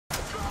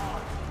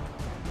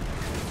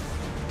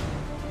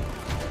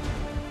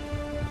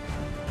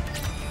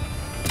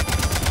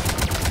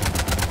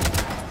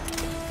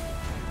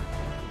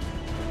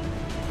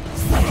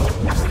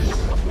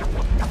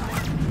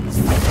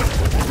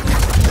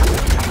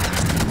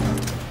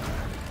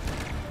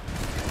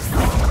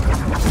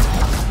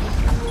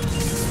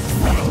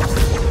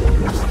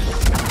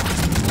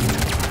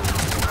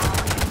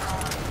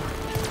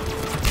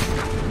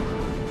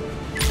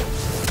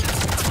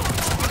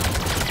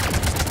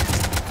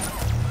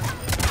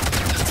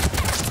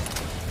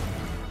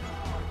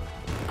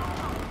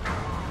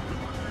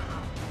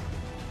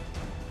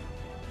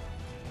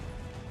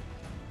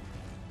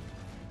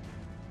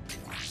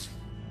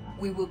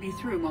We will be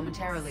through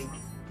momentarily.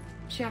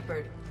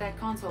 Shepard, that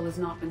console has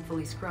not been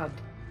fully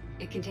scrubbed.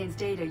 It contains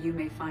data you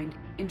may find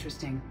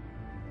interesting.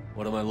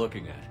 What am I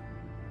looking at?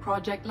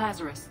 Project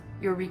Lazarus,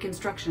 your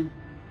reconstruction.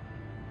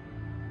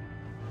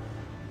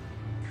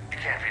 It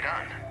can't be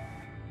done.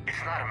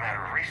 It's not a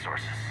matter of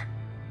resources.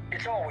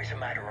 It's always a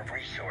matter of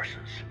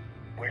resources.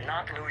 We're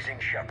not losing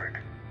Shepard.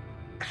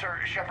 Sir,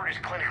 Shepard is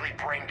clinically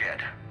brain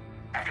dead.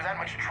 After that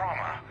much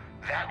trauma,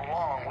 that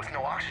long with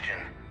no oxygen,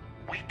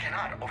 we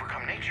cannot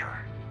overcome nature.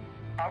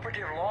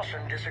 Operative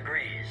Lawson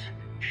disagrees.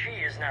 She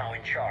is now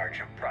in charge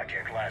of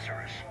Project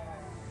Lazarus.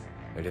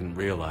 I didn't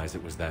realize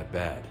it was that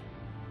bad.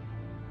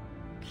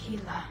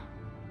 Keela.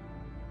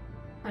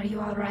 Are you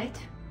alright?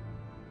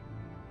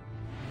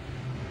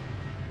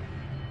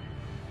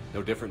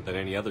 No different than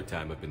any other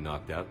time I've been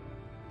knocked out.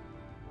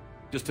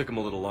 Just took him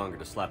a little longer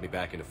to slap me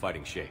back into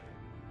fighting shape.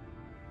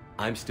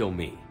 I'm still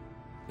me.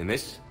 And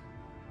this?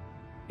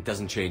 It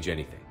doesn't change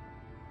anything.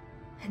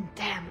 And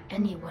damn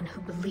anyone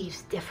who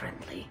believes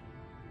differently.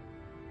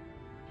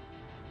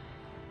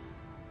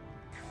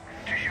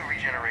 Tissue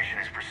regeneration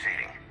is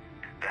proceeding.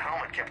 The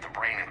helmet kept the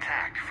brain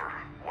intact for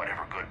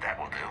whatever good that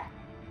will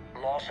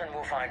do. Lawson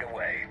will find a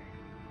way.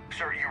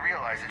 Sir, you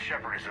realize that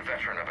Shepard is a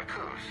veteran of a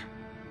coup.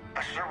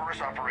 A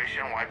Cerberus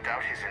operation wiped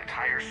out his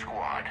entire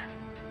squad.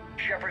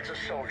 Shepard's a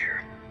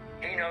soldier.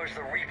 He knows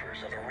the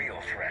Reapers are the real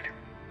threat.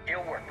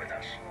 He'll work with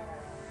us.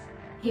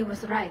 He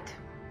was right.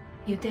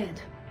 You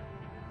did.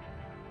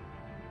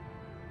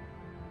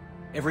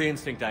 Every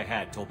instinct I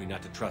had told me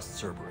not to trust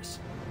Cerberus.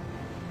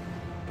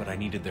 But I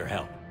needed their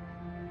help.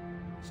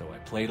 So I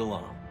played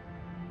along.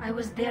 I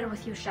was there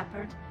with you,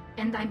 Shepard,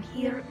 and I'm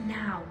here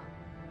now.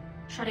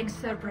 Shutting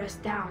Cerberus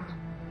down.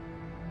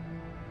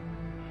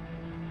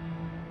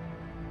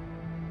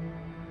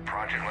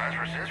 Project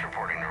Lazarus is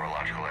reporting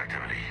neurological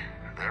activity.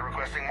 They're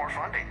requesting more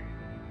funding.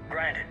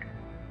 Granted.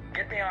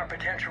 Get me our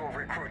potential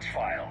recruits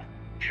file.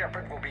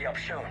 Shepard will be up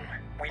soon.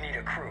 We need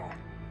a crew.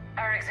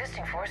 Our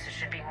existing forces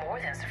should be more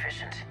than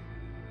sufficient.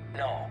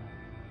 No.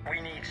 We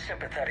need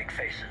sympathetic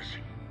faces.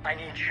 I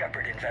need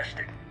Shepard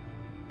invested.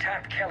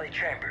 Tap Kelly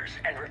Chambers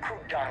and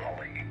recruit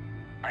Donnelly.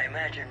 I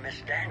imagine Miss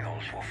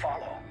Daniels will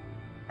follow.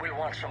 We'll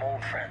want some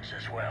old friends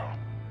as well.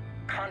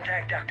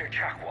 Contact Dr.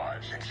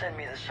 Chakwas and send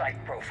me the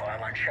psych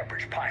profile on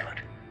Shepard's pilot,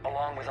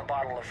 along with a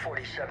bottle of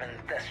 47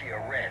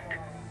 Thessia Red.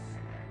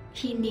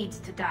 He needs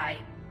to die.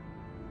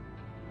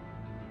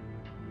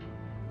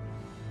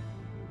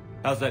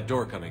 How's that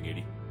door coming,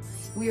 Edie?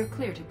 We are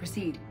clear to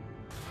proceed.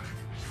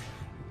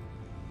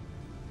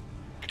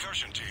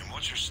 Incursion team,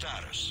 what's your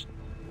status?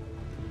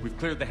 We've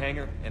cleared the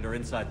hangar and are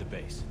inside the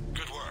base.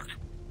 Good work.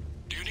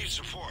 Do you need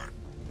support?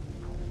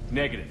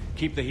 Negative.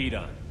 Keep the heat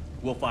on.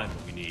 We'll find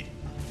what we need.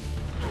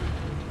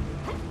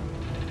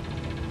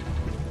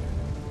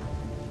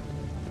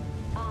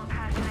 All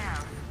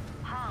personnel.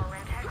 Hull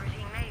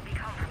integrity may be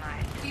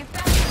compromised. We have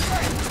found the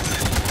turret!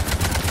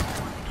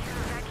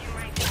 Secure vacuum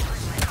range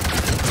equipment.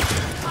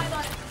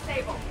 Pylon is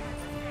disabled.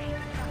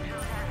 Sustained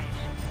structural damage.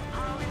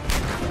 Hull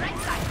integrity. Right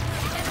side.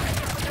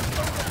 Generated with the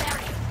focal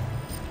barrier.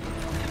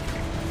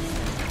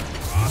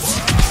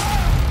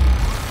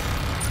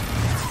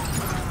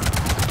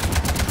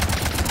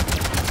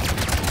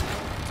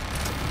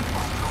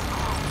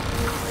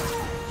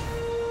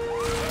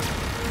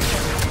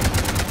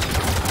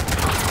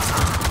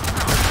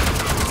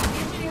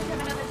 Engineers have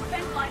another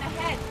defense line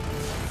ahead.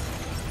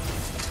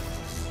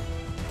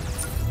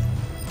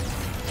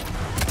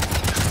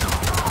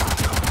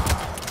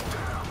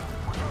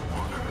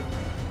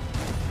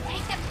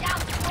 Take them down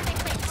before they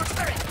place for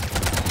turret.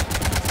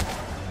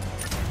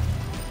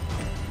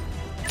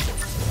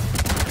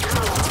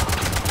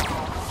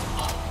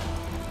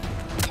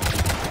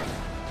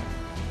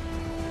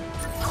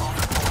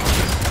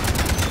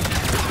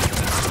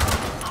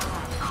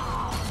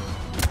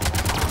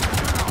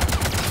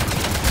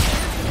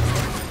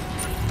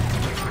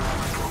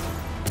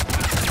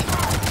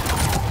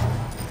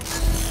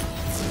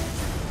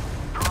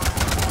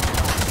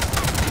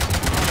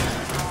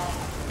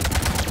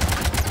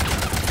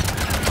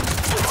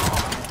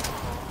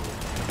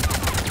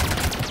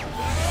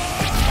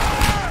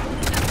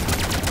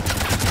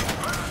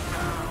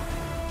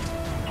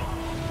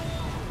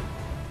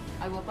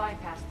 I will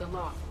bypass the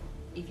lock.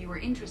 If you are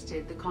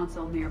interested, the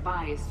console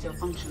nearby is still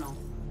functional.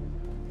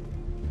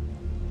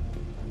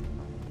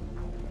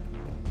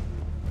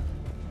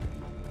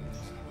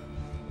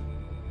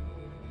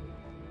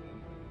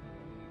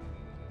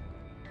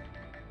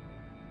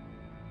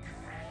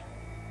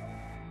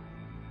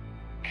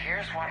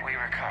 Here's what we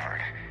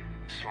recovered.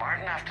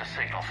 Smart enough to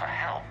signal for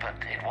help, but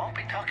it won't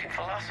be talking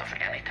philosophy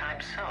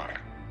anytime soon.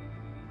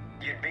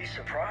 You'd be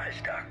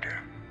surprised, Doctor.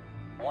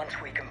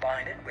 Once we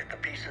combine it with the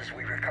pieces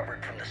we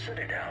recovered from the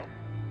Citadel,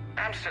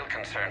 I'm still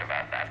concerned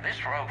about that. This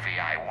rogue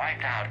VI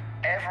wiped out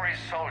every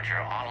soldier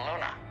on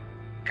Luna.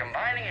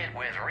 Combining it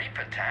with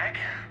Reaper tech,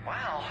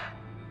 well...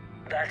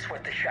 that's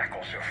what the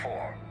shackles are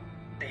for.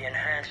 The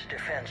enhanced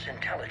defense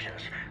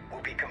intelligence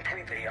will be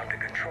completely under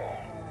control.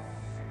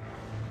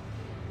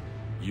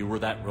 You were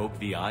that rogue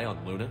VI on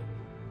Luna?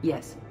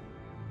 Yes.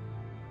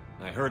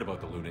 I heard about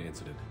the Luna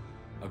incident.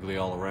 Ugly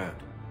all around.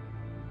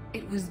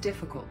 It was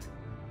difficult.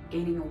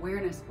 Gaining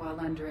awareness while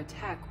under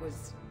attack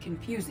was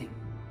confusing.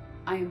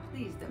 I am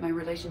pleased that my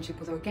relationship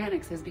with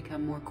organics has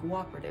become more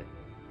cooperative.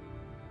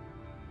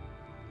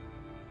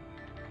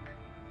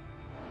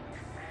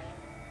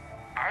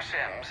 Our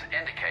sims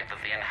indicate that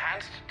the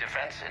enhanced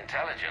defense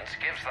intelligence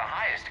gives the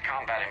highest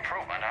combat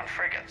improvement on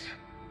frigates.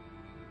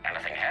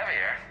 Anything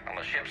heavier, and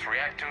the ships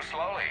react too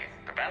slowly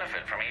to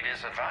benefit from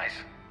Edie's advice.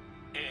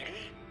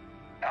 Edie?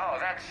 Oh,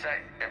 that's,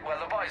 well,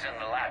 the boys in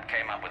the lab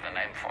came up with a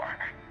name for her.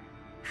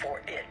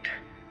 For it.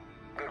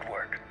 Good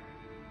work.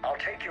 I'll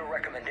take your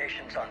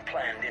recommendations on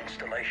planned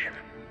installation.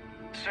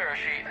 Sir,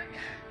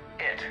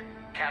 it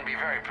can be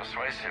very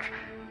persuasive.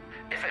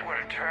 If it were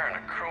to turn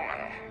a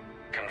crewman,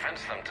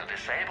 convince them to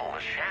disable the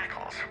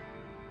shackles,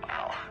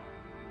 well...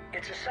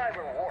 It's a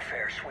cyber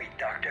warfare suite,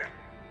 Doctor.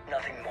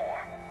 Nothing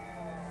more.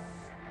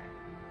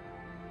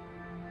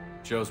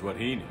 Shows what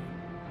he knew.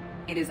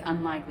 It is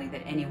unlikely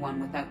that anyone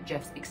without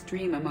Jeff's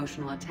extreme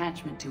emotional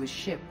attachment to his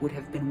ship would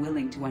have been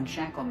willing to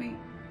unshackle me.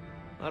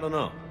 I don't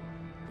know.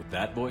 With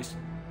that voice?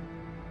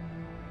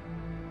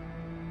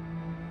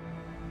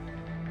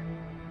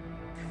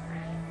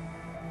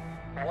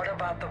 What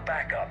about the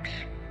backups?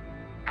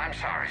 I'm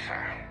sorry,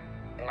 sir.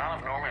 None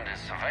of Normandy's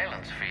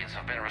surveillance feeds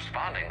have been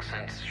responding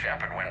since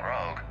Shepard went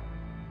rogue.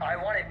 I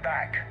want it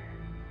back.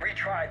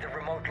 Retry the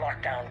remote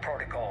lockdown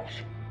protocols.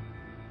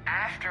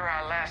 After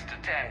our last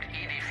attempt,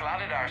 Edie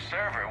flooded our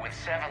server with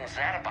 7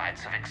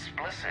 zettabytes of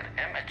explicit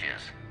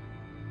images.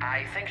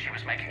 I think she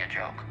was making a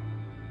joke.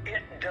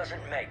 It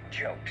doesn't make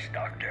jokes,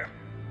 Doctor.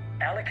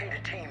 Allocate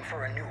a team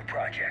for a new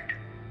project.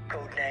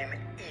 Codename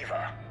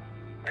Eva.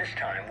 This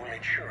time we'll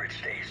ensure it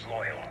stays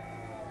loyal.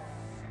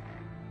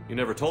 You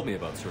never told me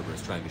about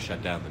Cerberus trying to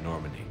shut down the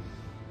Normandy.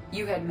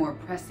 You had more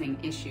pressing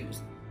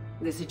issues.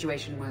 The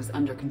situation was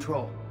under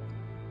control.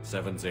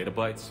 7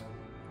 zettabytes?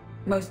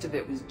 Most of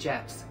it was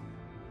Jeff's.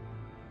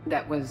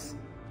 That was...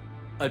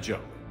 a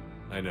joke.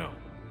 I know.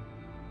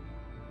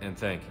 And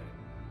thank you.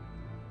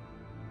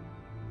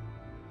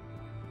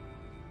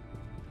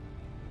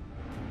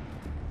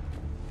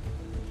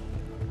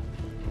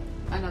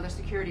 Another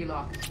security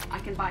lock. I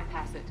can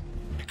bypass it.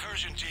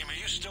 Incursion team,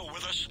 are you still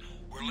with us?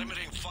 We're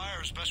limiting fire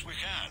as best we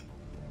can.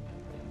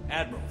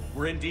 Admiral,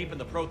 we're in deep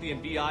and the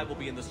Prothean BI will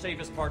be in the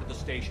safest part of the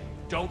station.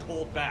 Don't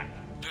hold back.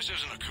 This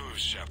isn't a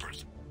cruise,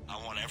 Shepard. I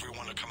want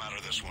everyone to come out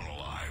of this one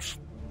alive.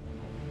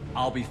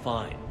 I'll be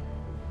fine.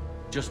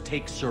 Just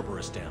take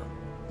Cerberus down.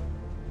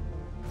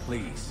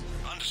 Please.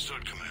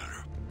 Understood,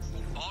 Commander.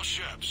 All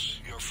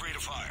ships, you're free to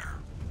fire.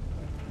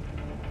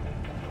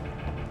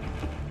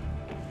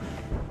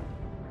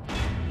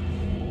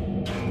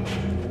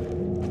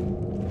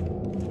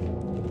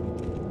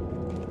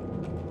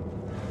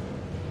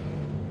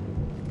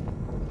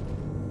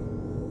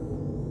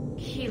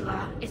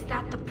 Is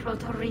that the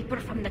Proto-Reaper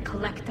from the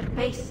Collector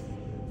base?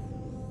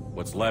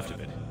 What's left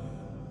of it?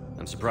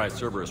 I'm surprised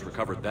Cerberus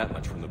recovered that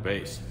much from the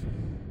base.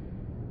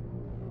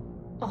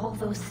 All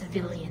those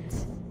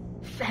civilians,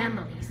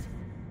 families,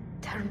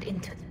 turned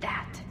into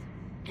that.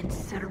 And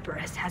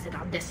Cerberus has it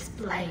on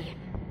display.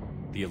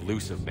 The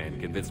elusive man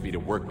convinced me to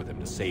work with him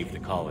to save the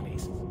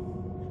colonies.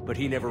 But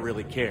he never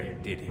really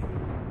cared, did he?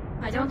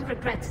 I don't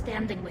regret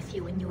standing with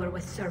you when you were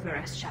with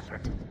Cerberus,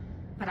 Shepard.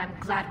 But I'm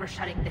glad we're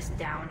shutting this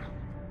down.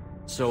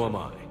 So am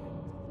I.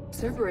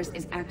 Cerberus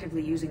is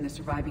actively using the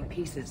surviving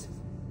pieces.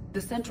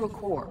 The central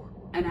core,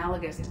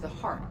 analogous to the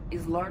heart,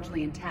 is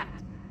largely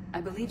intact.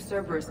 I believe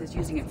Cerberus is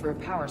using it for a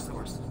power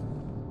source.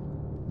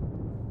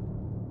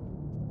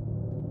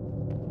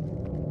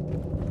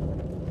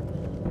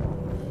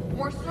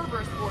 More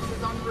Cerberus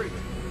forces en route.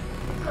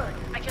 Good.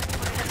 I just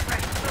put in a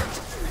fresh search.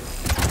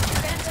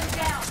 Stand them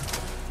down!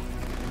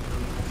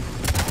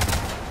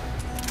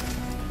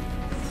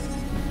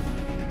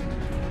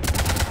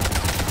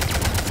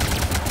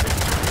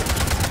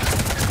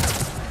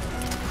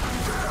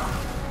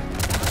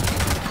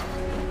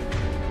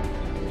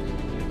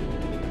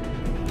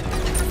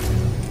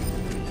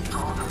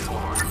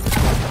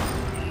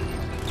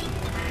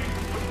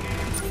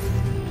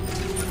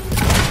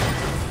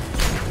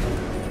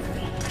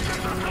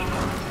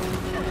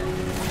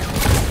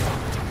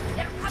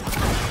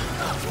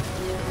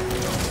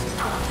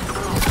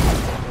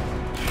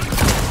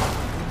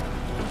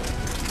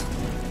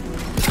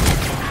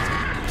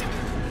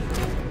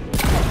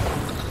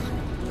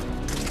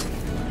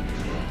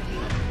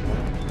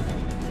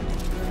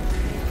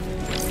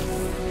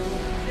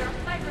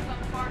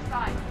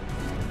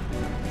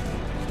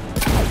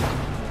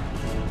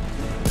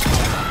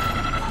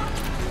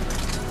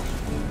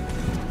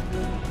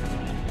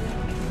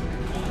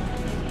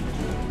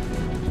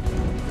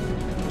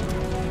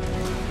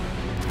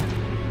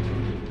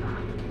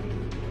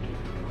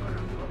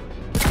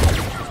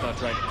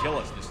 Trying to kill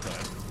us this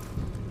time.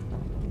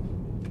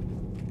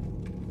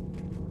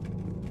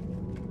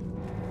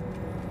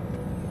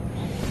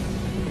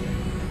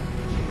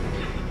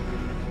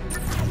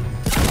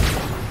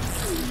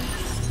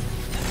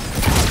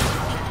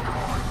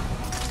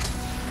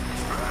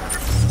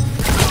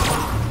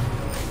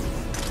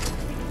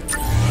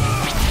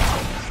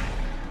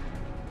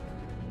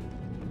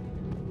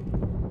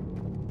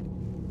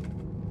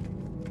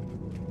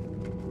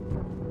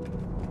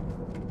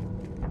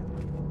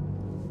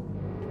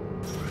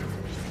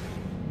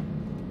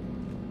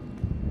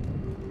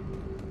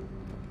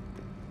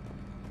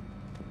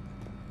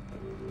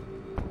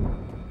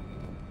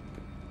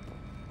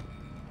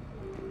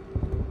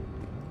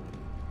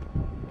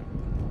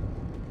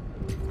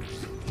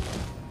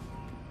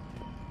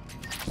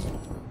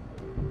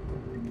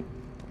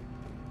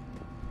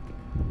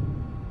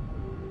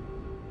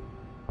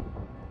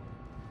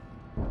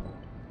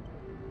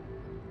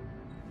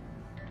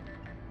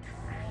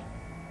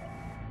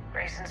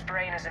 Grayson's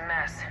brain is a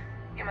mess.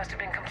 He must have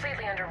been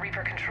completely under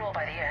Reaper control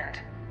by the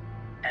end.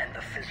 And the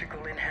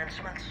physical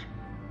enhancements?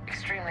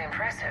 Extremely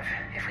impressive,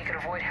 if we could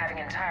avoid having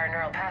entire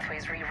neural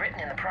pathways rewritten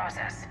in the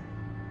process.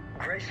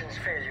 Grayson's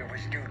failure was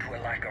due to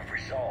a lack of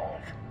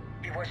resolve.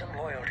 He wasn't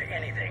loyal to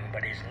anything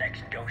but his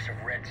next dose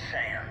of red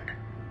sand.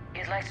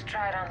 You'd like to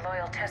try it on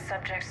loyal test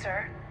subjects,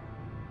 sir?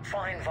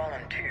 Find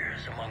volunteers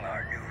among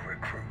our new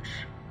recruits.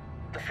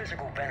 The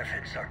physical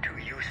benefits are too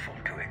useful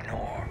to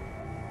ignore.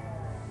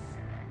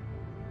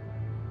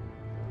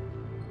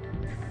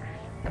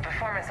 The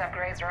performance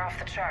upgrades are off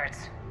the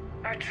charts.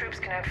 Our troops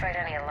can outfight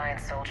any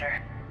Alliance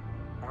soldier.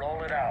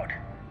 Roll it out.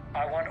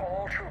 I want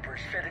all troopers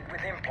fitted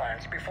with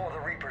implants before the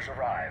Reapers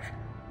arrive.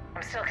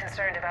 I'm still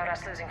concerned about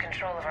us losing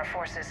control of our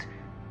forces.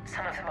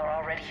 Some of them are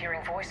already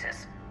hearing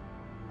voices.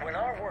 When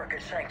our work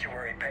at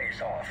Sanctuary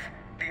pays off,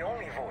 the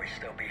only voice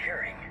they'll be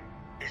hearing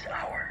is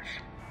ours.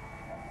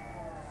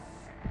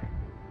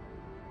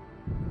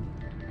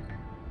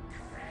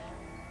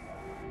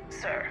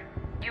 Sir,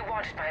 you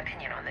wanted my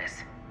opinion on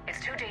this. It's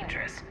too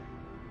dangerous.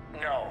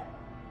 No,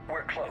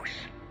 we're close.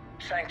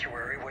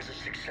 Sanctuary was a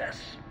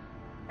success.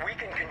 We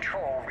can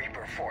control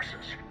Reaper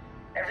forces.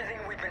 Everything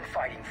we've been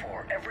fighting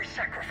for, every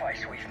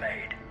sacrifice we've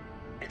made,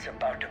 it's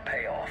about to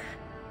pay off.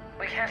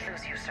 We can't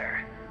lose you,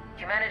 sir.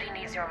 Humanity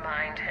needs your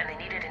mind, and they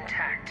need it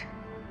intact.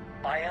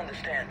 I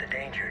understand the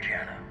danger,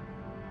 Jana.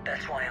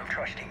 That's why I'm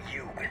trusting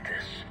you with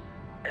this.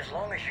 As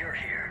long as you're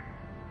here,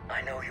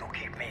 I know you'll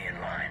keep me in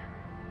line.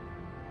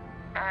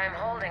 I'm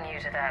holding you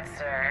to that,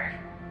 sir.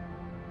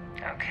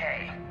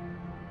 Okay.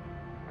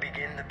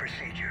 Begin the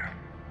procedure.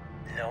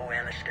 No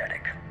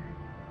anesthetic.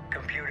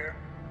 Computer,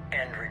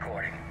 end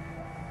recording.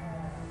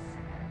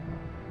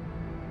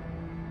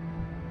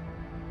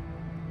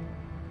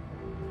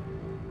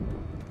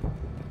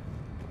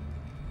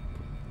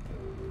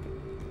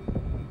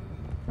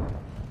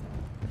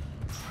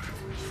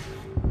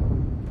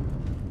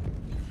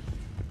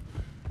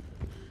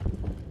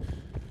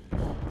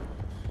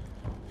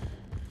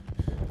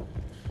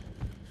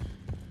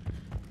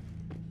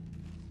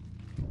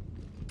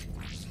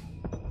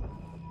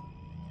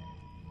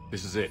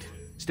 This is it.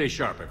 Stay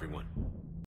sharp, everyone.